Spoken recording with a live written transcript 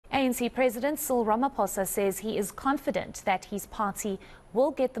ANC President Cyril Ramaphosa says he is confident that his party will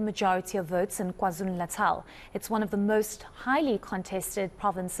get the majority of votes in KwaZulu-Natal. It's one of the most highly contested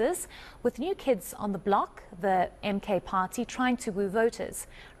provinces, with New Kids on the Block, the eNCA party, trying to woo voters.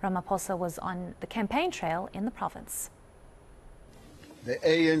 Ramaphosa was on the campaign trail in the province. The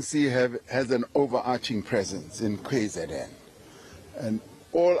ANC has an overarching presence in KZN, and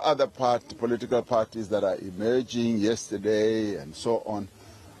all other political parties that are emerging yesterday and so on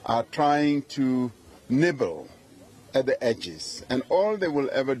are trying to nibble at the edges, and all they will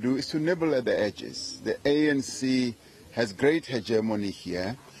ever do is to nibble at the edges. The ANC has great hegemony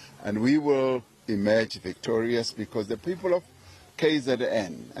here, and we will emerge victorious because the people of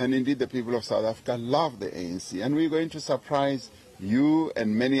KZN and indeed the people of South Africa love the ANC, and we're going to surprise you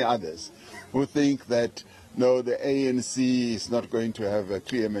and many others who think that no, the ANC is not going to have a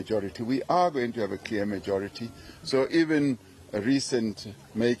clear majority. We are going to have a clear majority. So even a recent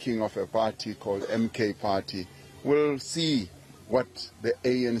making of a party called eNCA party will see what the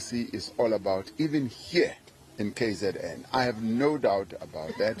ANC is all about, even here in KZN. I have no doubt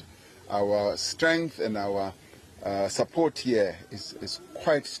about that. Our strength and our support here is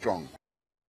quite strong.